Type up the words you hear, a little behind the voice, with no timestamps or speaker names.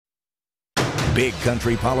Big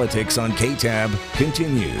Country Politics on KTAB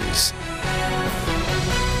continues.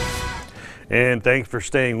 And thanks for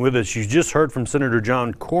staying with us. You just heard from Senator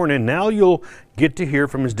John Cornyn. Now you'll get to hear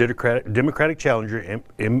from his Democratic challenger,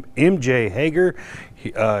 MJ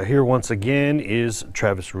Hegar. Here once again is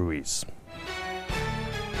Travis Ruiz.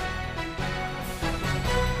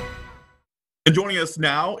 And joining us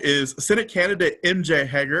now is Senate candidate MJ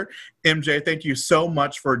Hegar. MJ, thank you so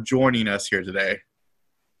much for joining us here today.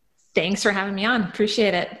 Thanks for having me on.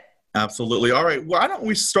 Appreciate it. Absolutely. All right. Why don't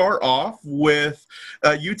we start off with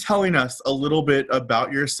you telling us a little bit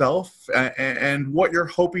about yourself and what you're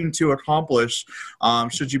hoping to accomplish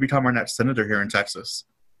should you become our next senator here in Texas?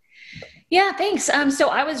 Yeah, thanks. So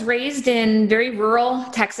I was raised in very rural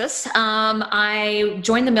Texas. I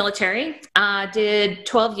joined the military, did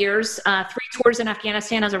 12 years, 3 tours in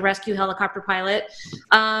Afghanistan as a rescue helicopter pilot,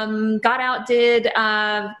 got out, did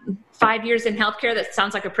 5 years in healthcare. That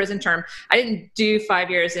sounds like a prison term. I didn't do 5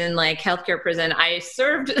 years in like healthcare prison. I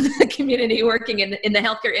served the community working in the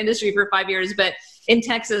healthcare industry for 5 years, but in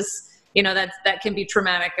Texas, you know, that can be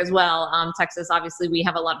traumatic as well. Texas, obviously, we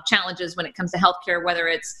have a lot of challenges when it comes to healthcare, whether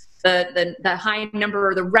it's the high number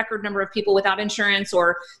or the record number of people without insurance,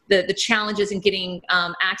 or the challenges in getting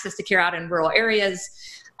access to care out in rural areas.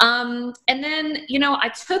 And then, you know, I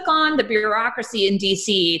took on the bureaucracy in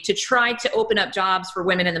DC to try to open up jobs for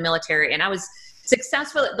women in the military. And I was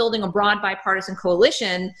successful at building a broad bipartisan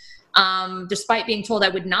coalition, despite being told I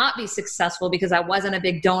would not be successful because I wasn't a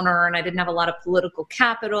big donor and I didn't have a lot of political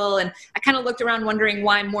capital. And I kind of looked around wondering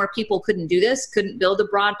why more people couldn't do this, couldn't build a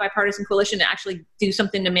broad bipartisan coalition to actually do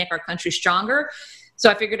something to make our country stronger. So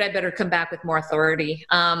I figured I'd better come back with more authority.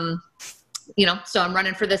 You know, so I'm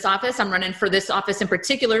running for this office. I'm running for this office in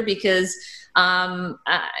particular because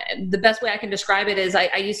the best way I can describe it is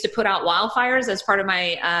I used to put out wildfires as part of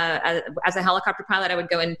my, as a helicopter pilot. I would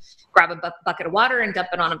go and grab a bucket of water and dump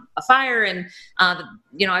it on a fire. And,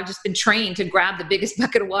 you know, I've just been trained to grab the biggest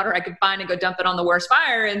bucket of water I could find and go dump it on the worst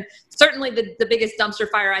fire. And certainly the biggest dumpster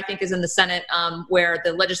fire, I think, is in the Senate, where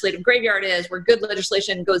the legislative graveyard is, where good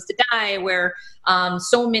legislation goes to die, where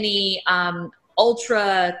so many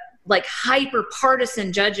ultra like hyper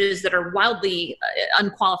partisan judges that are wildly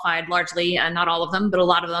unqualified, largely, and not all of them, but a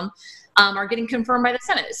lot of them, are getting confirmed by the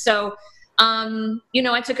Senate. So, you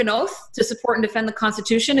know, I took an oath to support and defend the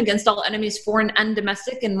Constitution against all enemies, foreign and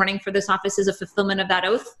domestic, and running for this office is a fulfillment of that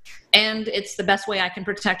oath. And it's the best way I can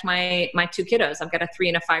protect my 2 kiddos. I've got a 3-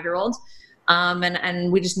 and a 5-year-old,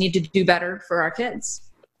 and we just need to do better for our kids.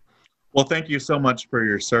 Well, thank you so much for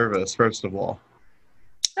your service, first of all.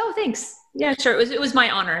 Oh, thanks. Yeah, sure. It was my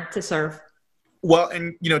honor to serve. Well,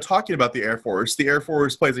 and, you know, talking about the Air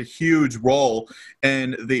Force plays a huge role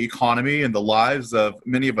in the economy and the lives of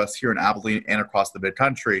many of us here in Abilene and across the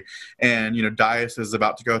mid-country. And, you know, DIAS is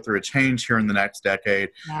about to go through a change here in the next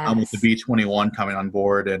decade. Yes. With the B-21 coming on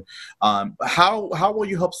board. And how will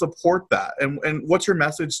you help support that? And what's your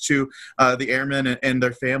message to the airmen and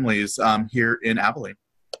their families here in Abilene?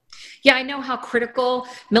 Yeah, I know how critical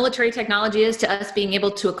military technology is to us being able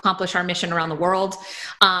to accomplish our mission around the world.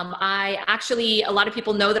 A lot of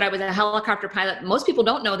people know that I was a helicopter pilot. Most people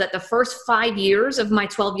don't know that the first 5 years of my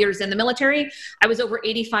 12 years in the military, I was over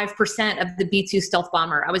 85% of the B-2 stealth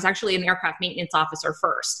bomber. I was actually an aircraft maintenance officer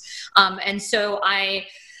first. And so I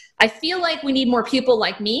feel like we need more people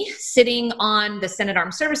like me sitting on the Senate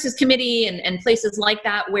Armed Services Committee and places like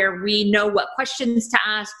that, where we know what questions to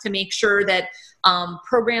ask to make sure that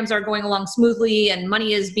programs are going along smoothly and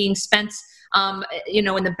money is being spent, you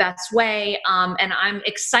know, in the best way. And I'm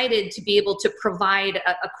excited to be able to provide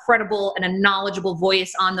a credible and a knowledgeable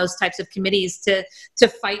voice on those types of committees to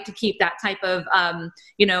fight to keep that type of,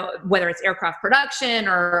 you know, whether it's aircraft production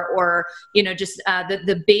or you know, just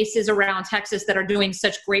the bases around Texas that are doing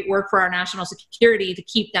such great work for our national security, to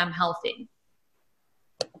keep them healthy.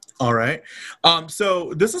 All right.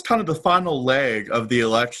 So this is kind of the final leg of the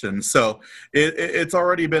election. So it's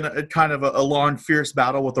already been a kind of a long, fierce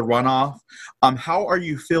battle with the runoff. How are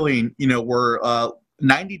you feeling? You know, we're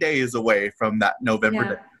 90 days away from that November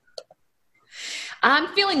day.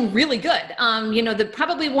 I'm feeling really good. You know,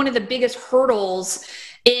 probably one of the biggest hurdles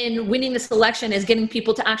in winning this election is getting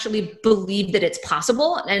people to actually believe that it's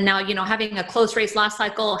possible. And now, you know, having a close race last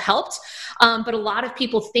cycle helped. But a lot of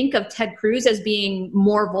people think of Ted Cruz as being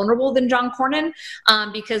more vulnerable than John Cornyn,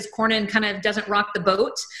 because Cornyn kind of doesn't rock the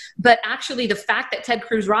boat. But actually, the fact that Ted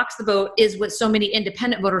Cruz rocks the boat is what so many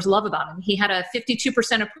independent voters love about him. He had a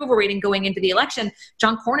 52% approval rating going into the election.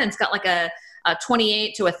 John Cornyn's got like a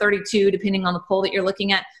 28 to a 32, depending on the poll that you're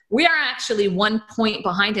looking at. We are actually 1 point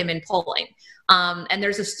behind him in polling. And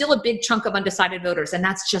there's still a big chunk of undecided voters. And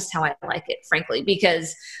that's just how I like it, frankly,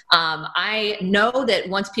 because I know that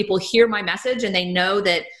once people hear my message and they know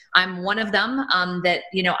that I'm one of them, that,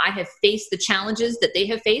 I have faced the challenges that they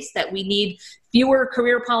have faced, that we need fewer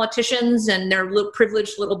career politicians and their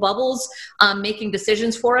privileged little bubbles making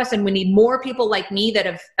decisions for us. And we need more people like me that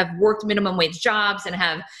have worked minimum wage jobs and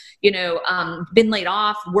have, been laid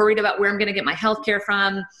off, worried about where I'm going to get my health care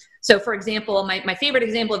from. So for example, my favorite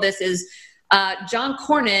example of this is John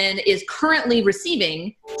Cornyn is currently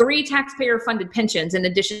receiving 3 taxpayer-funded pensions in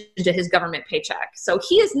addition to his government paycheck. So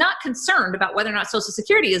he is not concerned about whether or not Social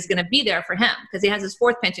Security is going to be there for him, because he has his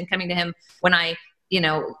 4th pension coming to him when I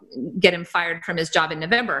get him fired from his job in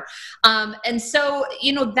November. And so,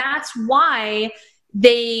 that's why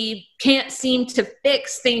they can't seem to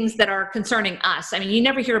fix things that are concerning us. I mean, you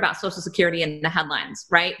never hear about Social Security in the headlines,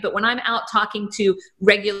 right? But when I'm out talking to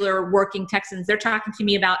regular working Texans, they're talking to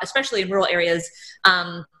me about, especially in rural areas,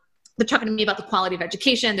 they're talking to me about the quality of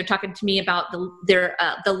education. They're talking to me about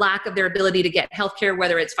the lack of their ability to get healthcare,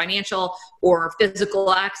 whether it's financial or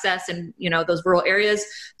physical access in, those rural areas.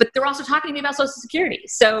 But they're also talking to me about Social Security.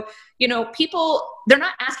 So, people, they're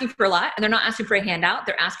not asking for a lot, and they're not asking for a handout.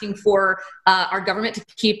 They're asking for our government to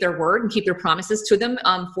keep their word and keep their promises to them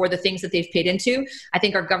for the things that they've paid into. I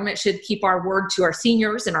think our government should keep our word to our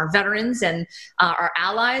seniors and our veterans and our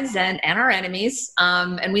allies and our enemies.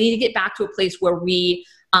 And we need to get back to a place where we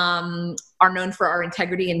are known for our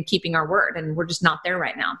integrity and keeping our word. And we're just not there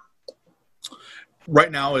right now. Right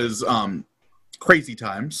now is crazy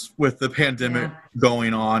times with the pandemic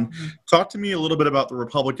going on. Mm-hmm. Talk to me a little bit about the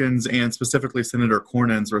Republicans and specifically Senator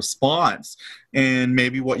Cornyn's response and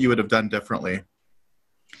maybe what you would have done differently.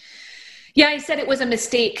 Yeah, I said it was a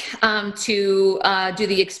mistake to do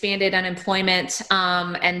the expanded unemployment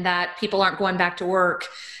and that people aren't going back to work.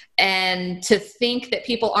 And to think that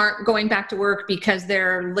people aren't going back to work because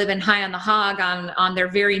they're living high on the hog on their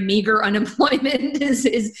very meager unemployment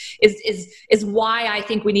is why I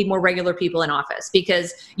think we need more regular people in office,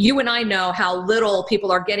 because you and I know how little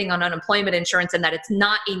people are getting on unemployment insurance and that it's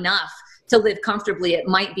not enough to live comfortably. It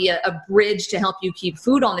might be a bridge to help you keep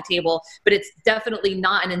food on the table, but it's definitely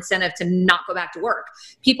not an incentive to not go back to work.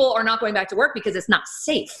 People are not going back to work because it's not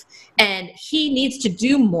safe. And he needs to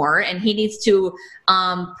do more, and he needs to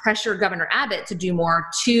pressure Governor Abbott to do more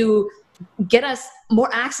to get us more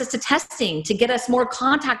access to testing, to get us more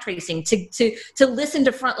contact tracing, to listen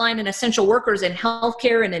to frontline and essential workers in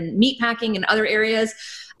healthcare and in meatpacking and other areas,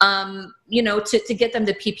 to get them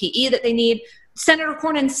the PPE that they need. Senator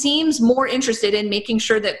Cornyn seems more interested in making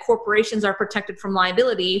sure that corporations are protected from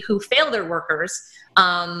liability who fail their workers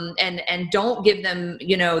and don't give them,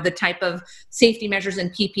 the type of safety measures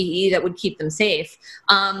and PPE that would keep them safe.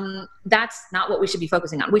 That's not what we should be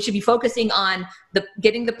focusing on. We should be focusing on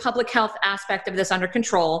getting the public health aspect of this under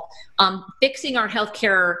control, fixing our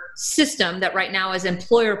healthcare system that right now is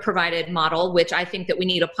employer-provided model, which I think that we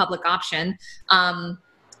need a public option.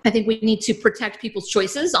 I think we need to protect people's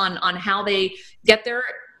choices on how they get their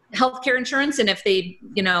healthcare insurance. And if they,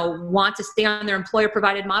 want to stay on their employer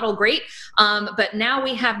provided model, great. But now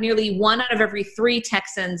we have nearly 1 out of every 3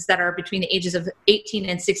 Texans that are between the ages of 18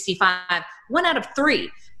 and 65. 1 out of 3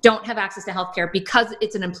 don't have access to healthcare because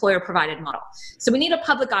it's an employer provided model. So we need a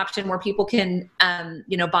public option where people can,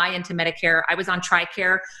 buy into Medicare. I was on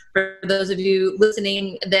TRICARE. For those of you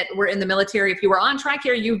listening that were in the military, if you were on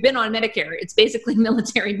TRICARE, you've been on Medicare. It's basically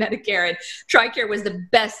military Medicare, and TRICARE was the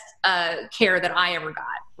best care that I ever got,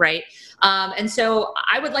 right? And so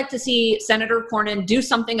I would like to see Senator Cornyn do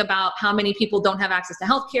something about how many people don't have access to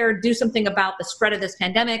healthcare, do something about the spread of this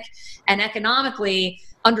pandemic, and economically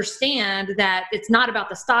understand that it's not about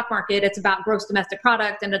the stock market, it's about gross domestic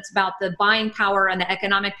product, and it's about the buying power and the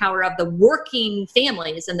economic power of the working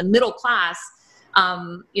families and the middle class.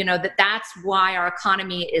 That's why our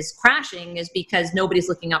economy is crashing, is because nobody's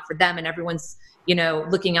looking out for them and everyone's,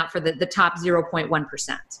 looking out for the top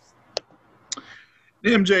 0.1%.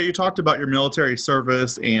 MJ, you talked about your military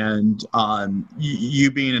service and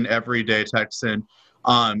you being an everyday Texan.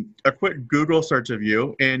 A quick Google search of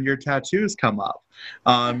you and your tattoos come up,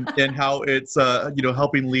 and how it's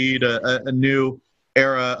helping lead a new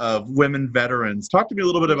era of women veterans. Talk to me a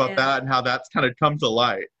little bit about that and how that's kind of come to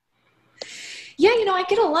light. Yeah, I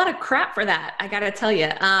get a lot of crap for that, I gotta tell you.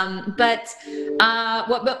 But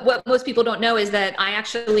what most people don't know is that I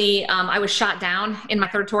actually, I was shot down in my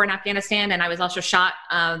 3rd tour in Afghanistan, and I was also shot,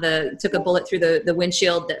 took a bullet through the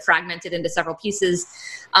windshield that fragmented into several pieces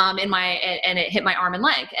and it hit my arm and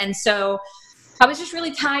leg. And so I was just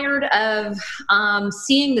really tired of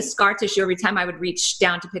seeing the scar tissue every time I would reach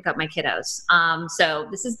down to pick up my kiddos. So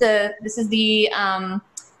this is the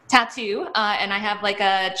tattoo, and I have like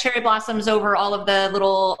a cherry blossoms over all of the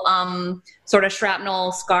little sort of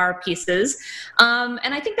shrapnel scar pieces.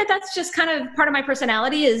 And I think that that's just kind of part of my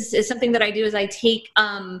personality is something that I do is I take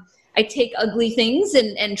ugly things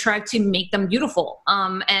and try to make them beautiful.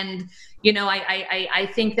 And you know, I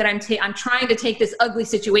think that I'm trying to take this ugly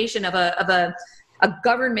situation of a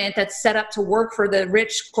government that's set up to work for the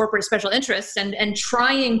rich corporate special interests and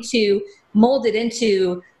trying to mold it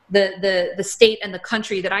into the state and the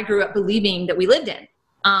country that I grew up believing that we lived in.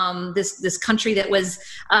 This country that was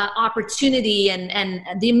opportunity and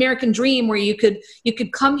the American dream, where you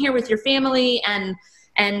could come here with your family, and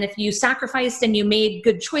if you sacrificed and you made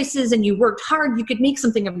good choices and you worked hard, you could make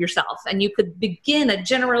something of yourself and you could begin a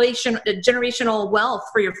generational wealth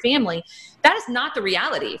for your family. That is not the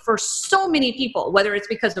reality for so many people, whether it's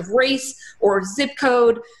because of race or zip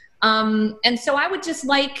code. And so I would just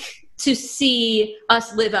like to see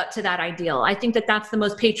us live up to that ideal. I think that that's the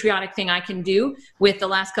most patriotic thing I can do with the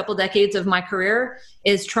last couple decades of my career,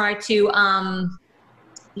 is try to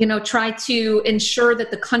ensure that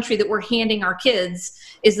the country that we're handing our kids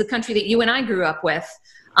is the country that you and I grew up with.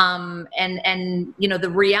 And you know, the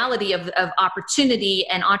reality of opportunity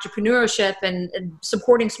and entrepreneurship and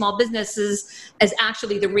supporting small businesses is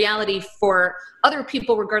actually the reality for other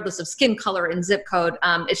people, regardless of skin color and zip code.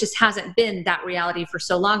 It just hasn't been that reality for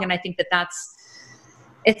so long. And I think that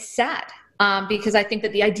it's sad, because I think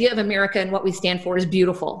that the idea of America and what we stand for is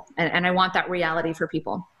beautiful. And I want that reality for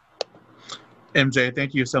people. MJ,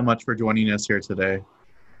 thank you so much for joining us here today.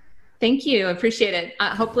 Thank you. I appreciate it.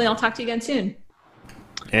 Hopefully I'll talk to you again soon.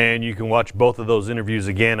 And you can watch both of those interviews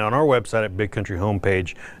again on our website at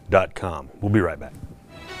bigcountryhomepage.com. We'll be right back.